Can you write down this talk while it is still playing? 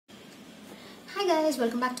Hi guys,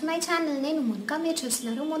 welcome back to my channel. నేను మోనికా, మీరు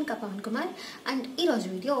చూస్తున్నారు మోనికా పవన్ కుమార్. అండ్ ఈరోజు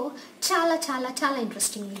వీడియో చాలా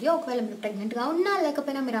ఇంట్రెస్టింగ్ వీడియో. ఒకవేళ మీరు ప్రెగ్నెంట్గా ఉన్నా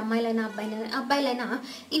లేకపోయినా మీరు అబ్బాయిలైనా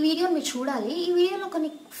ఈ వీడియో మీరు చూడాలి. ఈ వీడియోలో కొన్ని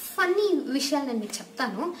ఫన్నీ విషయాలు నేను మీకు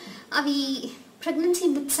చెప్తాను. అవి ప్రెగ్నెన్సీ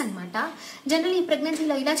మిత్స్ అనమాట. జనరల్ ఈ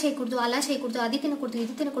ప్రెగ్నెన్సీలో ఇలా చేయకూడదు, అలా చేయకూడదు, అది తినకూడదు,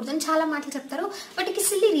 ఇది తినకూడదు అని చాలా మాటలు చెప్తారు. వాటికి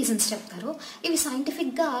సిల్లీ రీజన్స్ చెప్తారు. ఇవి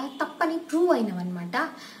సైంటిఫిక్గా తప్పని ప్రూవ్ అయినవన్నమాట.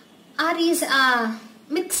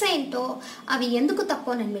 మిత్స్ ఏంటో అవి ఎందుకు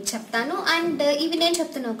తప్పో నేను మీకు చెప్తాను. అండ్ ఇవి నేను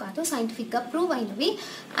చెప్తున్నావు కాదు, సైంటిఫిక్గా ప్రూవ్ అయినవి.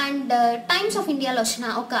 అండ్ టైమ్స్ ఆఫ్ ఇండియాలో వచ్చిన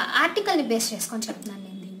ఒక ఆర్టికల్ని బేస్ చేసుకొని చెప్తున్నాను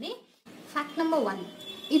నేను దీన్ని. ఫ్యాక్ట్ నెంబర్ 1,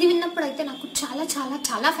 ఇది విన్నప్పుడు అయితే నాకు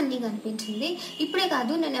చాలా ఫన్నీగా అనిపించింది. ఇప్పుడే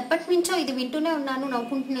కాదు, నేను ఎప్పటి నుంచో ఇది వింటూనే ఉన్నాను,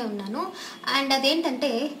 నవ్వుకుంటూనే ఉన్నాను. అండ్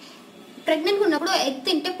అదేంటంటే, ప్రెగ్నెంట్గా ఉన్నప్పుడు ఎగ్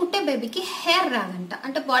తింటే పుట్టే బేబీకి హెయిర్ రాదంట.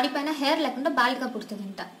 అంటే బాడీ పైన హెయిర్ లేకుండా బాలిగా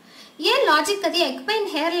పుడుతుందంట. ఏ లాజిక్ అది? ఎగ్ పైన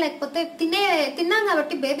హెయిర్ లేకపోతే తిన్నాం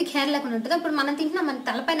కాబట్టి బేబీకి హెయిర్ లేకుండా ఉంటుంది. అప్పుడు మనం తింటున్నా మన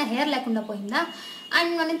తలపైన హెయిర్ లేకుండా పోయిందా?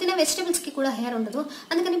 అండ్ మనం తినే వెజిటబుల్స్కి కూడా హెయిర్ ఉండదు,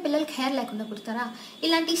 అందుకని పిల్లలకి హెయిర్ లేకుండా పుడతారా?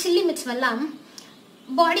 ఇలాంటి సిల్లీ మిత్స్ వల్ల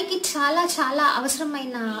బాడీకి చాలా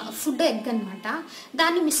అవసరమైన ఫుడ్ ఎగ్ అనమాట.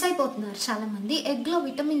 దాన్ని మిస్ అయిపోతున్నారు చాలామంది. ఎగ్లో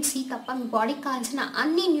విటమిన్ సి తప్ప మీ బాడీకి కావాల్సిన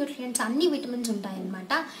అన్ని న్యూట్రియంట్స్, అన్ని విటమిన్స్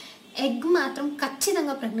ఉంటాయన్నమాట. ఎగ్ మాత్రం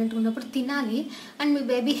ఖచ్చితంగా ప్రెగ్నెంట్గా ఉన్నప్పుడు తినాలి. అండ్ మీ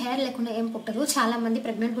బేబీ హెయిర్ లేకుండా ఏం పుట్టదు. చాలామంది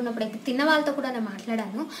ప్రెగ్నెంట్గా ఉన్నప్పుడు ఎగ్ తిన్న వాళ్ళతో కూడా నేను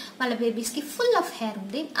మాట్లాడాను, వాళ్ళ బేబీస్కి ఫుల్ ఆఫ్ హెయిర్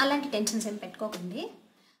ఉంది. అలాంటి టెన్షన్స్ ఏం పెట్టుకోకండి.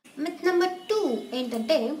 మిత్ నెంబర్ 2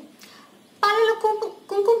 ఏంటంటే, పాలలో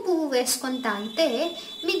కుంకుమ పువ్వు వేసుకొని తాగితే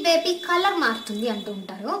మీ బేబీ కలర్ మారుతుంది అంటూ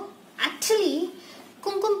ఉంటారు. యాక్చువల్లీ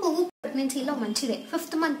కుంకుమ పువ్వు ప్రెగ్నెన్సీలో మంచిదే.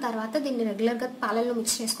 5th మంత్ తర్వాత దీన్ని రెగ్యులర్గా పాలల్లో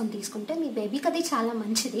మిక్స్ చేసుకొని తీసుకుంటే మీ బేబీకి అది చాలా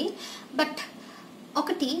మంచిది. బట్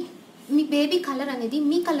ఒకటి, మీ బేబీ కలర్ అనేది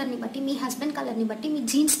మీ కలర్ని బట్టి, మీ హస్బెండ్ కలర్ని బట్టి, మీ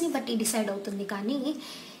జీన్స్ని బట్టి డిసైడ్ అవుతుంది. కానీ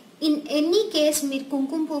ఇన్ ఎనీ కేస్ మీరు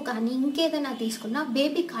కుంకుమ పువ్వు కానీ ఇంకేదైనా తీసుకున్నా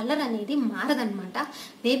బేబీ కలర్ అనేది మారదనమాట.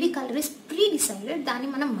 Baby colour is pre decided, దాన్ని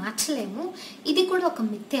మనం మార్చలేము. ఇది కూడా ఒక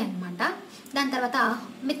మిత్తే అనమాట. దాని తర్వాత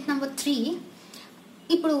మిత్ నెంబర్ 3,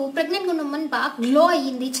 ఇప్పుడు ప్రెగ్నెంట్గా ఉన్న అమ్మాయి బాగా గ్లో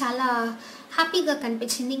అయ్యింది, చాలా హ్యాపీగా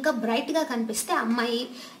కనిపించింది, ఇంకా బ్రైట్గా కనిపిస్తే అమ్మాయి,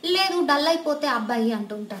 లేదు డల్ అయిపోతే అబ్బాయి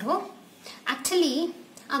అంటుంటారు. యాక్చువల్లీ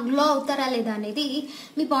ఆ గ్లో అవుతారా లేదా అనేది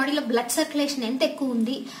మీ బాడీలో బ్లడ్ సర్క్యులేషన్ ఎంత ఎక్కువ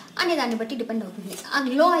ఉంది అనే దాన్ని బట్టి డిపెండ్ అవుతుంది. ఆ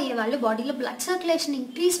గ్లో అయ్యే వాళ్ళు బాడీలో బ్లడ్ సర్క్యులేషన్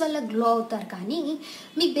ఇంక్రీజ్ వల్ల గ్లో అవుతారు. కానీ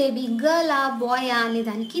మీ బేబీ గర్లా బాయా అనే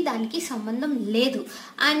దానికి సంబంధం లేదు.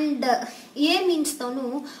 అండ్ ఏ మీన్స్తోనూ,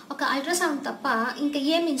 ఒక అల్ట్రాసౌండ్ తప్ప ఇంకా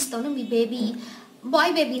ఏ మీన్స్తోనూ మీ బేబీ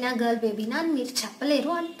బాయ్ బేబీనా గర్ల్ బేబీనా అని మీరు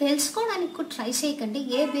చెప్పలేరు. అని తెలుసుకోవడానికి కూడా ట్రై చేయకండి.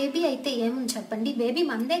 ఏ బేబీ అయితే ఏమని చెప్పండి, బేబీ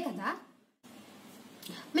మందే కదా.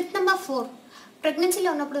 మిత్ నెంబర్ 4, ప్రెగ్నెన్సీలో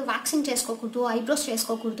ఉన్నప్పుడు వ్యాక్సిన్ చేసుకోకూడదు, ఐబ్రోస్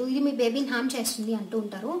చేసుకోకూడదు, ఇది మీ బేబీని హార్మ్ చేస్తుంది అంటూ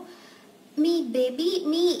ఉంటారు. మీ బేబీ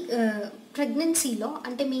మీ ప్రెగ్నెన్సీలో,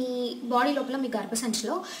 అంటే మీ బాడీ లోపల, మీ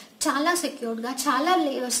గర్భసంచిలో చాలా సెక్యూర్డ్గా, చాలా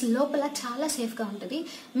లేయర్స్ లోపల చాలా సేఫ్గా ఉంటుంది.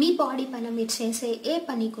 మీ బాడీ పైన మీరు చేసే ఏ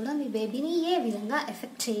పని కూడా మీ బేబీని ఏ విధంగా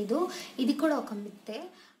ఎఫెక్ట్ చేయదు. ఇది కూడా ఒక మిత్తే.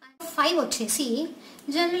 5 వచ్చేసి,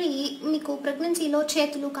 జనరలీ మీకు ప్రెగ్నెన్సీలో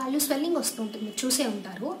చేతులు కాళ్ళు స్వెల్లింగ్ వస్తూ ఉంటుంది, మీరు చూసే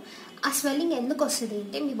ఉంటారు. ఆ స్వెల్లింగ్ ఎందుకు వస్తుంది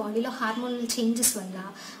అంటే మీ బాడీలో హార్మోనల్ చేంజెస్ వల్ల,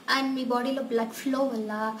 అండ్ మీ బాడీలో బ్లడ్ ఫ్లో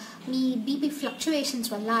వల్ల, మీ బీపీ ఫ్లక్చువేషన్స్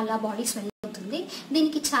వల్ల అలా బాడీ స్వెల్ అవుతుంది.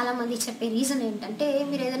 దీనికి చాలామంది చెప్పే రీజన్ ఏంటంటే,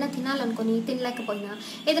 మీరు ఏదైనా తినాలనుకొని తినలేకపోయినా,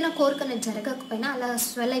 ఏదైనా కోరిక అనేది జరగకపోయినా అలా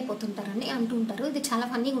స్వెల్ అయిపోతుంటారని అంటుంటారు. ఇది చాలా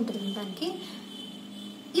ఫన్నీగా ఉంటుంది వినడానికి.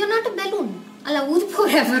 యూర్ నాట్ ఎ బెలూన్, అలా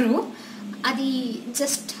ఊదిపోరు ఎవరు. అది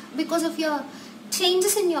just because of your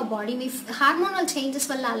changes in your body, me hormonal changes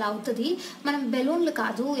వల్ల అలా అవుతుంది. మనం బెలూన్లు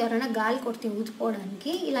కాదు, ఎవరైనా గాలి కొడితే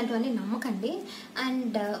ఊదిపోవడానికి. ఇలాంటివన్నీ నమ్మకండి.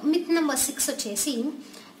 అండ్ మిత్ నెంబర్ 6 వచ్చేసి,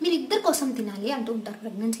 మీరు ఇద్దరి కోసం తినాలి అంటూ ఉంటారు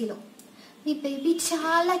ప్రెగ్నెన్సీలో. మీ బేబీ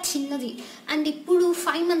చాలా చిన్నది, అండ్ ఇప్పుడు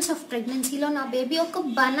 5 months ఆఫ్ ప్రెగ్నెన్సీలో నా బేబీ ఒక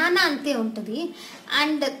బనానా అంతే ఉంటుంది.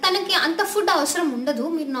 అండ్ తనకి అంత ఫుడ్ అవసరం ఉండదు.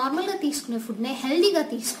 మీరు నార్మల్గా తీసుకునే ఫుడ్నే హెల్దీగా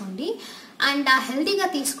తీసుకోండి. అండ్ ఆ హెల్దీగా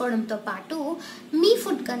తీసుకోవడంతో పాటు మీ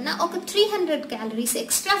ఫుడ్ కన్నా ఒక 300 calories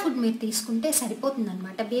ఎక్స్ట్రా ఫుడ్ మీరు తీసుకుంటే సరిపోతుంది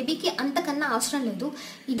అనమాట. బేబీకి అంతకన్నా అవసరం లేదు.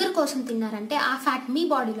 ఇద్దరి కోసం తిన్నారంటే ఆ ఫ్యాట్ మీ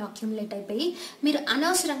బాడీలో అక్యుములేట్ అయిపోయి మీరు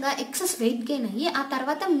అనవసరంగా ఎక్సెస్ వెయిట్ గెయిన్ అయ్యి ఆ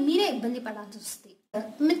తర్వాత మీరే ఇబ్బంది పడాల్సి వస్తుంది.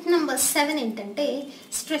 మిత్ నెంబర్ 7 ఏంటంటే,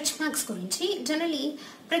 స్ట్రెచ్ మార్క్స్ గురించి. జనరలీ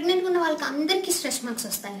ప్రెగ్నెంట్గా ఉన్న వాళ్ళకి అందరికీ స్ట్రెచ్ మార్క్స్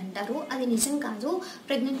వస్తాయంటారు. అది నిజం కాదు.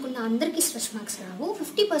 ప్రెగ్నెంట్గా ఉన్న అందరికీ stretch marks Rao.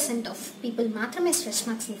 50% of people మాత్రమే స్ట్రెచ్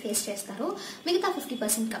మార్క్స్ని ఫేస్ చేస్తారు. మిగతా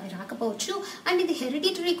 50% అవి రాకపోవచ్చు. అండ్ ఇది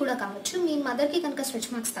హెరిడిటరీ కూడా కావచ్చు. మీ మదర్కి కనుక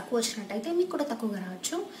స్ట్రెచ్ మార్క్స్ తక్కువ వచ్చినట్టయితే మీకు కూడా తక్కువగా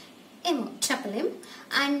రావచ్చు, ఏమో చెప్పలేం.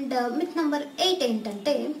 అండ్ మిత్ నెంబర్ 8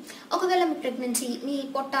 ఏంటంటే, ఒకవేళ మీ ప్రెగ్నెన్సీ మీ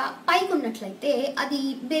పొట్ట పైకి ఉన్నట్లయితే అది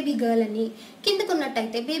బేబీ గర్ల్ అని, కిందకు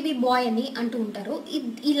ఉన్నట్టయితే బేబీ బాయ్ అని అంటూ ఉంటారు.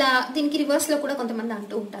 ఇలా దీనికి రివర్స్లో కూడా కొంతమంది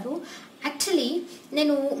అంటూ ఉంటారు. యాక్చువల్లీ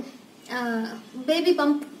నేను బేబీ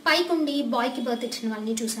బంప్ పైకి ఉండి బాయ్కి బర్త్ ఇచ్చిన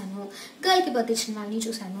వాళ్ళని చూశాను, గర్ల్కి బర్త్ ఇచ్చిన వాళ్ళని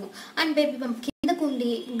చూశాను. అండ్ బేబీ బంప్ కిందకు ఉండి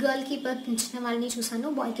గర్ల్కి బర్త్ ఇచ్చిన వాళ్ళని చూశాను,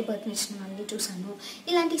 బాయ్కి బర్త్ ఇచ్చిన వాళ్ళని చూశాను.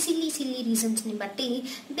 ఇలాంటి సిల్లీ రీజన్స్ని బట్టి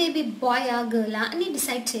బేబీ బాయా గర్లా అని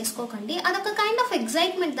డిసైడ్ చేసుకోకండి. అదొక కైండ్ ఆఫ్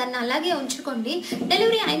ఎగ్జైట్మెంట్, దాన్ని అలాగే ఉంచుకోండి.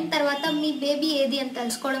 డెలివరీ అయిన తర్వాత మీ బేబీ ఏది అని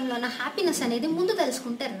తెలుసుకోవడంలో నా హ్యాపీనెస్ అనేది ముందు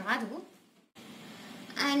తెలుసుకుంటే రాదు.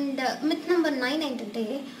 అండ్ మిత్ నెంబర్ 9 ఏంటంటే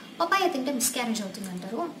పపాయ తింటే miscarriage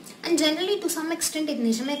అవుతుందంటారు. And generally to some extent ఇది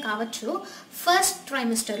నిజమే కావచ్చు. ఫస్ట్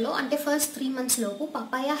ట్రైమిస్టర్లో అంటే ఫస్ట్ 3 months లోపు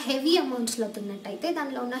పపాయ హెవీ అమౌంట్స్లో తిన్నట్టయితే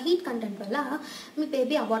దానిలో ఉన్న హీట్ కంటెంట్ వల్ల మీ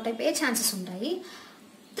బేబీ అబార్ట్ అయిపోయే ఛాన్సెస్ ఉంటాయి.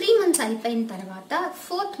 3 months అయిపోయిన తర్వాత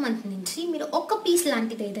 4th month నుంచి మీరు ఒక పీస్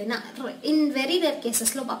లాంటిది ఏదైనా ఇన్ వెరీ రేర్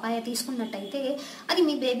కేసెస్లో పపాయ తీసుకున్నట్టయితే అది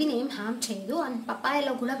మీ బేబీని ఏం హామ్ చేయదు. అండ్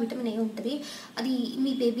పపాయలో కూడా విటమిన్ ఏ ఉంటుంది, అది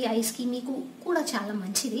మీ బేబీ ఐస్కి మీకు కూడా చాలా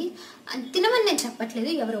మంచిది. అండ్ తినమని నేను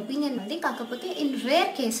చెప్పట్లేదు, ఎవరి ఒపీనియన్ అది. కాకపోతే ఇన్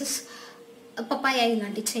రేర్ కేసెస్ పపాయ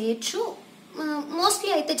ఇలాంటివి చేయొచ్చు. మోస్ట్లీ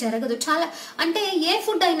అయితే జరగదు. చాలా అంటే ఏ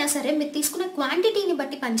ఫుడ్ అయినా సరే మీరు తీసుకునే క్వాంటిటీని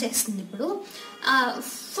బట్టి పనిచేస్తుంది. ఇప్పుడు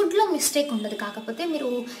ఫుడ్లో మిస్టేక్ ఉండదు, కాకపోతే మీరు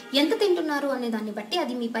ఎంత తింటున్నారు అనే దాన్ని బట్టి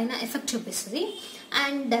అది మీ పైన ఎఫెక్ట్ చూపిస్తుంది.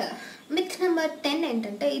 అండ్ మిత్ నెంబర్ 10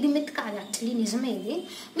 ఏంటంటే ఇది మిత్ కాదు, యాక్చువల్లీ నిజమే. ఇది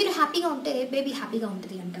మీరు హ్యాపీగా ఉంటే బేబీ హ్యాపీగా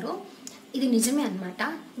ఉంటుంది అంటారు. ఇది నిజమే అనమాట.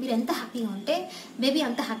 మీరు ఎంత హ్యాపీగా ఉంటే బేబీ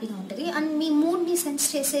అంత హ్యాపీగా ఉంటుంది. అండ్ మీ మూడ్ని సెన్స్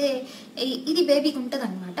చేసే ఇది బేబీకి ఉంటుంది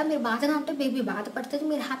అనమాట. మీరు బాధగా ఉంటే బేబీ బాధపడుతుంది,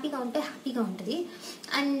 మీరు హ్యాపీగా ఉంటే హ్యాపీగా ఉంటుంది.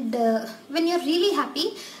 And when you're really happy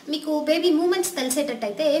మీకు బేబీ మూమెంట్స్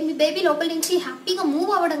తెలిసేటట్టయితే మీ బేబీ లోపల నుంచి హ్యాపీగా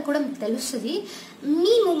మూవ్ అవ్వడం కూడా మీకు తెలుస్తుంది.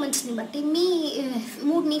 మీ మూమెంట్స్ని బట్టి, మీ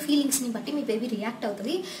మూడ్ని, ఫీలింగ్స్ని బట్టి మీ బేబీ రియాక్ట్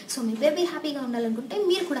అవుతుంది. సో మీ బేబీ హ్యాపీగా ఉండాలనుకుంటే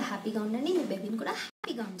మీరు కూడా హ్యాపీగా ఉండండి, మీ బేబీని కూడా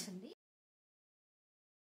హ్యాపీగా ఉంచండి.